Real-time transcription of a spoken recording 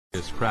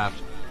mysterious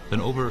craft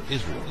than over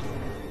Israel.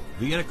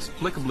 The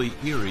inexplicably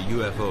eerie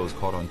UFOs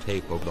caught on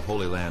tape over the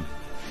Holy Land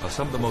are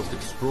some of the most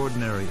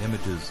extraordinary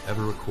images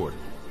ever recorded.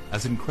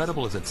 As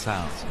incredible as it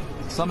sounds,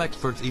 some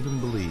experts even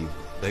believe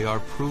they are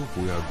proof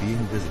we are being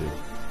visited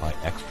by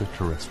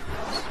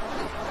extraterrestrials.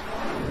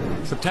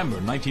 September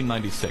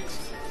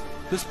 1996.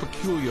 This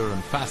peculiar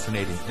and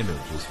fascinating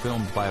image was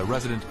filmed by a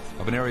resident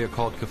of an area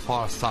called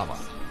Kfar Saba.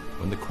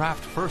 When the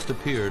craft first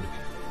appeared,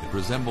 it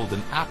resembled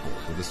an apple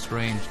with a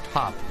strange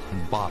top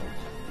and bottom.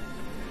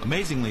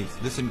 Amazingly,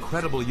 this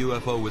incredible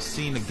UFO was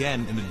seen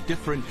again in a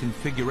different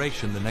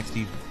configuration the next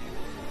evening.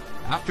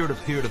 After it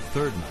appeared a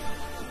third night,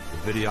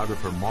 the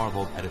videographer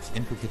marveled at its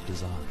intricate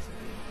design.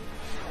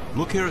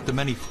 Look here at the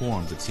many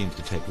forms it seems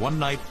to take. One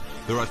night,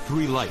 there are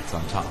 3 lights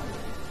on top.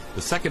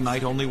 The second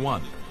night, only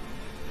 1.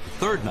 The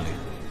third night,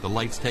 the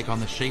lights take on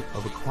the shape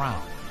of a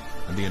crown,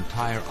 and the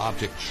entire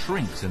object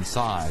shrinks in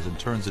size and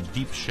turns a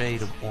deep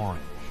shade of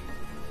orange.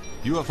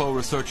 UFO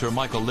researcher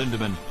Michael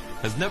Lindemann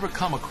has never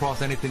come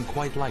across anything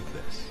quite like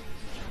this.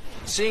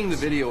 Seeing the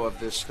video of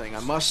this thing, I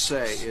must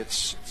say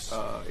it's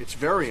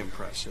very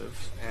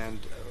impressive, and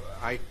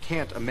I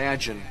can't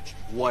imagine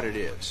what it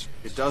is.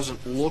 It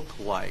doesn't look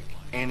like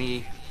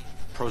any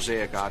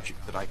prosaic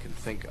object that I can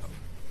think of.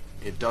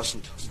 It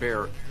doesn't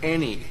bear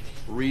any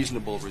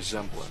reasonable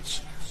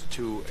resemblance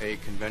to a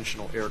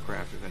conventional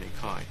aircraft of any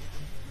kind.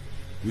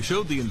 We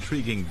showed the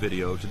intriguing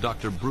video to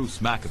Dr.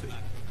 Bruce Maccabee.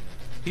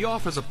 He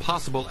offers a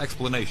possible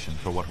explanation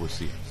for what we're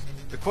seeing.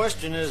 The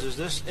question is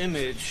this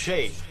image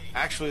shape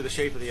actually the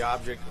shape of the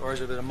object, or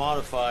has it been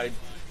modified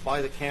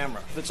by the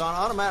camera? If it's on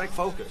automatic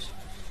focus,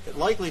 it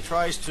likely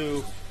tries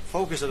to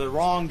focus at the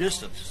wrong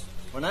distance.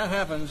 When that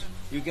happens,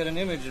 you get an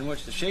image in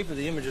which the shape of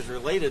the image is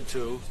related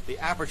to the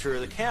aperture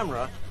of the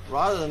camera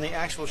rather than the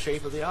actual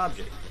shape of the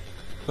object.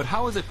 But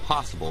how is it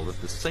possible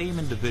that the same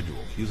individual,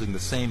 using the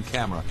same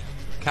camera,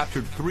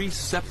 captured 3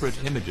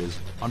 separate images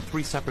on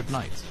 3 separate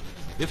nights?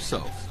 If so,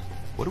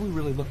 what are we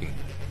really looking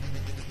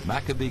at?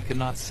 Maccabee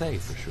cannot say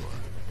for sure.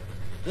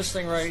 This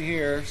thing right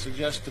here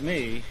suggests to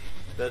me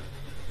that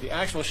the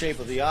actual shape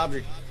of the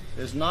object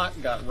has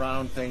not got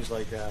round things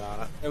like that on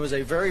it. It was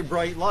a very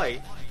bright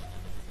light,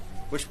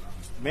 which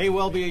may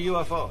well be a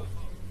UFO.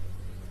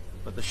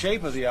 But the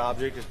shape of the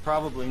object is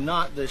probably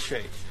not this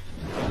shape.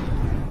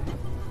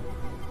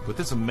 But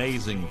this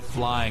amazing,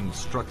 flying,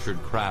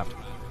 structured craft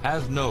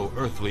has no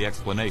earthly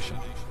explanation.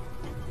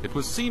 It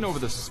was seen over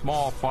the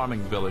small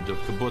farming village of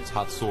Kibbutz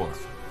Hatzor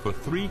for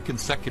 3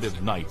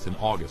 consecutive nights in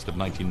August of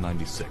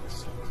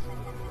 1996.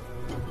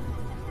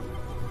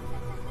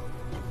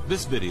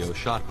 This video,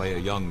 shot by a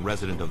young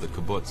resident of the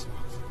kibbutz,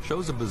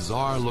 shows a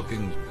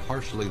bizarre-looking,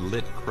 partially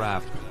lit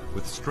craft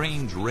with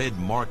strange red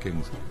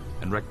markings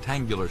and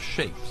rectangular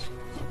shapes.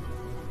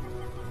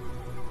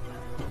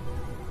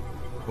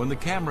 When the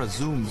camera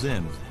zooms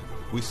in,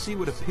 we see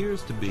what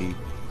appears to be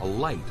a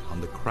light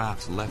on the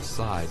craft's left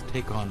side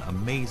take on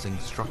amazing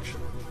structure.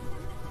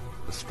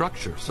 The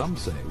structure, some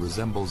say,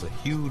 resembles a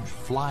huge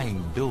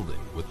flying building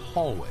with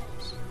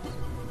hallways.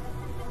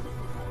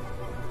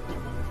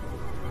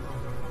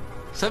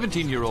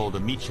 17-year-old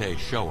Amiche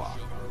Shoah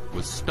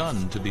was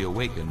stunned to be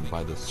awakened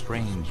by the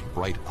strange,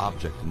 bright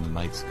object in the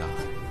night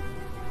sky.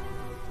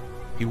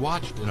 He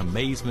watched in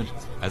amazement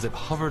as it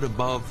hovered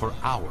above for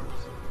hours.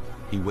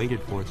 He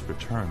waited for its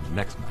return the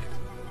next night,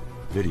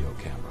 video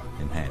camera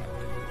in hand.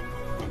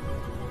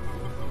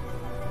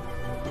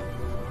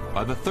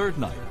 By the third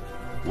night,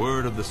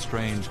 word of the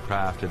strange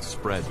craft had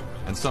spread,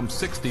 and some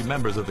 60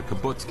 members of the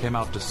kibbutz came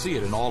out to see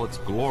it in all its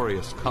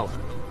glorious color.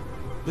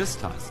 This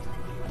time,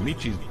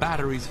 Amiche's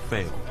batteries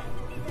failed,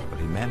 but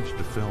he managed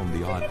to film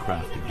the odd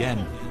craft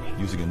again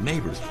using a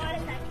neighbor's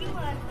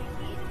camera.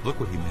 Look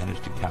what he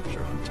managed to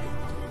capture on tape.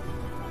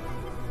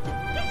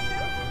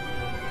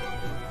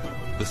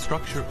 The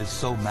structure is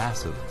so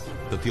massive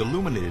that the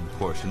illuminated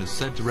portion is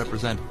said to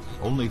represent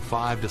only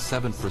 5 to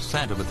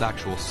 7% of its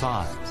actual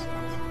size.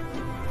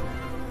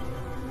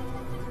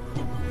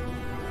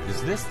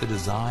 Is this the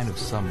design of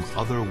some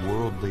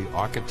otherworldly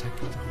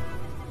architect?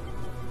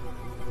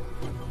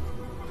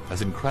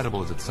 As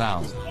incredible as it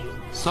sounds,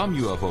 some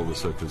UFO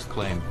researchers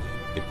claim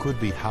it could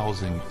be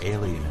housing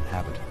alien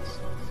inhabitants,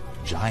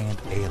 giant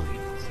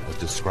aliens as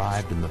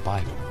described in the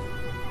Bible.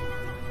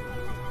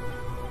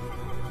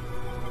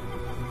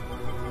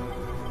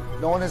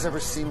 No one has ever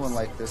seen one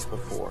like this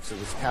before. So it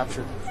was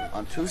captured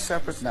on 2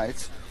 separate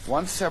nights,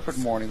 1 separate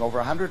morning. Over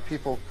 100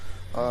 people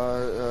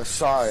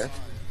saw it.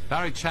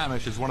 Barry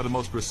Chamish is one of the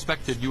most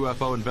respected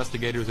UFO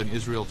investigators in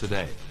Israel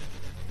today.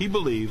 He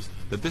believes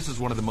that this is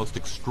one of the most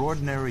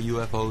extraordinary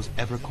UFOs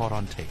ever caught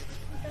on tape.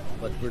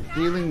 What we're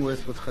dealing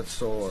with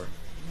Hatzor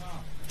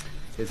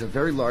is a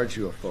very large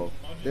UFO.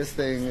 This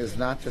thing is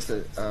not just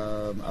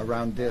a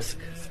round disc.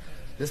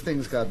 This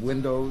thing's got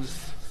windows.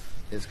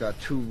 It's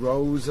got 2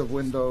 rows of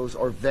windows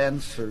or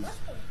vents, or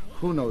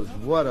who knows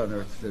what on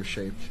earth they're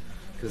shaped,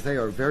 because they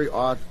are very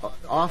odd,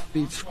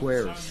 offbeat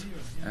squares.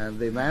 And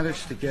they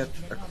managed to get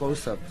a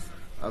close-up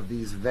of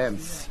these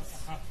vents.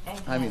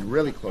 I mean,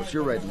 really close.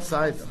 You're right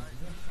inside them.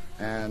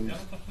 And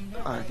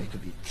they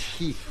could be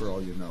teeth for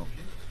all you know.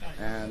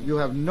 and you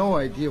have no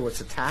idea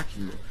what's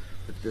attacking you.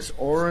 But this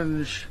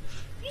orange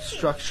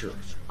structure,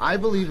 I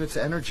believe it's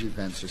energy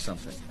vents or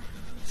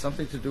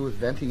something to do with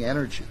venting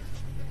energy.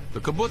 The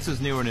kibbutz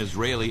is near an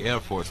Israeli Air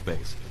Force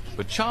base,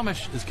 but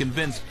Chamish is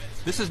convinced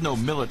this is no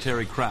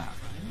military craft.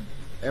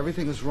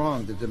 Everything is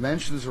wrong. The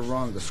dimensions are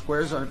wrong. The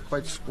squares aren't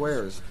quite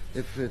squares.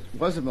 If it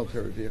was a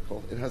military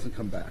vehicle, it hasn't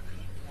come back.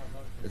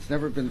 It's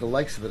never been, the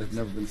likes of it have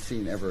never been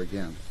seen ever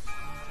again.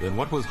 Then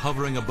what was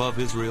hovering above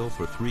Israel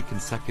for 3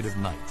 consecutive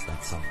nights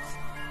that summer?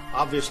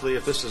 Obviously,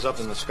 if this is up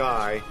in the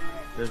sky,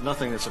 there's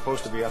nothing that's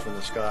supposed to be up in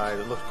the sky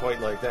that looks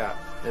quite like that.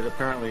 It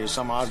apparently is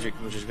some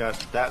object which has got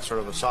that sort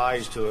of a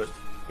size to it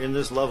in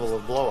this level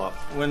of blow-up.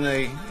 When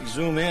they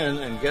zoom in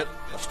and get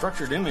a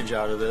structured image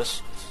out of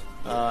this,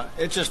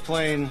 it's just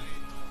plain,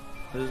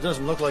 it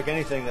doesn't look like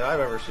anything that I've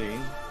ever seen.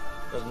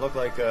 It doesn't look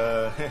like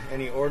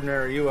any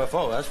ordinary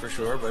UFO, that's for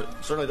sure, but it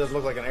certainly doesn't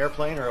look like an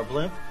airplane or a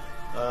blimp,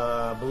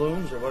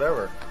 balloons or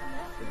whatever.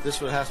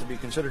 This would have to be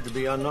considered to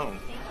be unknown.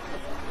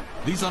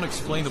 These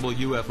unexplainable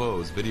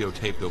UFOs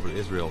videotaped over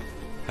Israel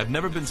have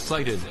never been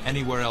sighted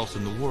anywhere else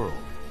in the world.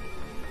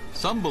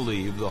 Some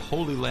believe the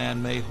Holy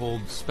Land may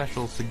hold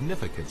special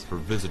significance for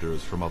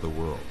visitors from other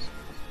worlds.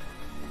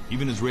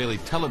 Even Israeli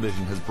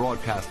television has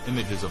broadcast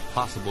images of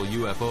possible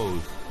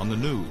UFOs on the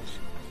news.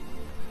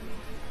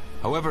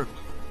 However,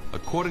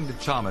 according to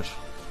Chamish,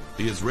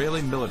 the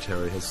Israeli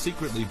military has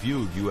secretly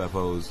viewed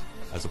UFOs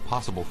as a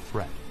possible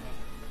threat.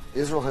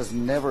 Israel has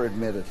never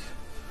admitted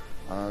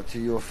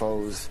to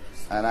UFOs,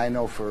 and I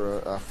know for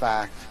a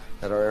fact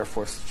that our Air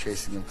Force is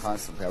chasing them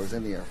constantly. I was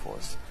in the Air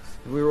Force.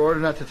 We were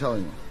ordered not to tell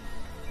anyone.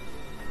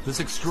 This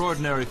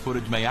extraordinary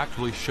footage may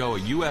actually show a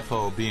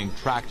UFO being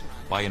tracked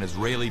by an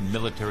Israeli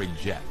military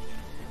jet.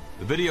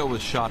 The video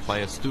was shot by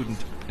a student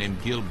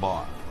named Gil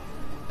Bar.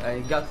 I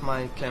got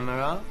my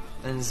camera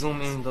and zoom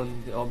in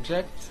on the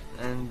object,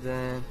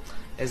 and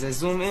as I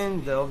zoom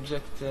in, the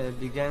object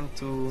began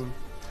to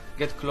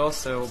get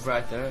closer or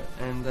brighter,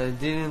 and I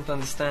didn't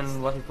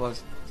understand what it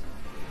was.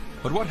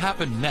 But what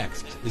happened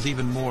next is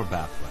even more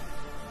baffling.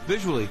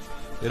 Visually,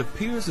 it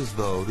appears as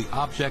though the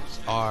objects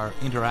are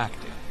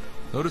interacting.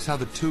 Notice how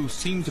the two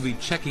seem to be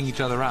checking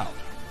each other out.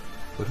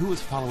 But who is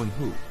following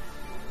who?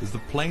 Is the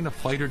plane a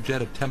fighter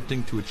jet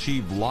attempting to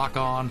achieve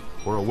lock-on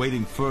or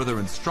awaiting further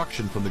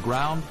instruction from the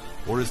ground?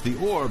 Or is the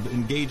orb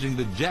engaging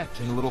the jet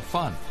in a little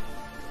fun?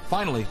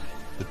 Finally,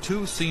 the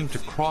two seem to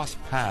cross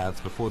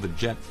paths before the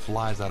jet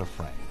flies out of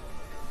frame.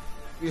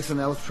 It's an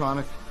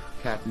electronic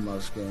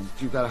cat-and-mouse game.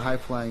 You've got a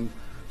high-flying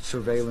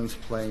surveillance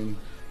plane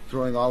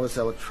throwing all its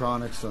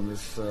electronics on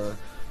this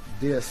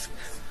disc,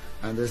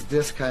 and this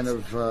disc kind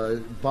of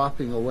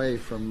bopping away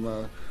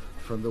from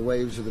the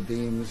waves or the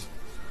beams.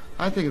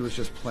 I think it was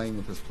just playing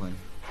with this plane.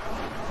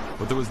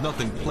 But there was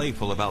nothing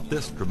playful about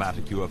this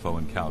dramatic UFO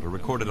encounter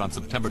recorded on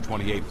September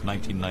 28,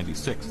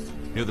 1996,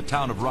 near the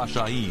town of Rosh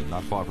Ha'im,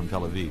 not far from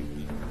Tel Aviv.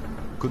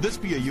 Could this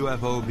be a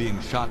UFO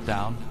being shot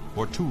down,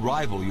 or two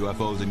rival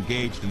UFOs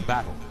engaged in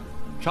battle?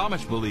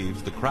 Chamish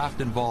believes the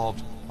craft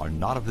involved are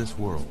not of this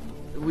world.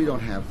 We don't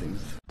have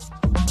things.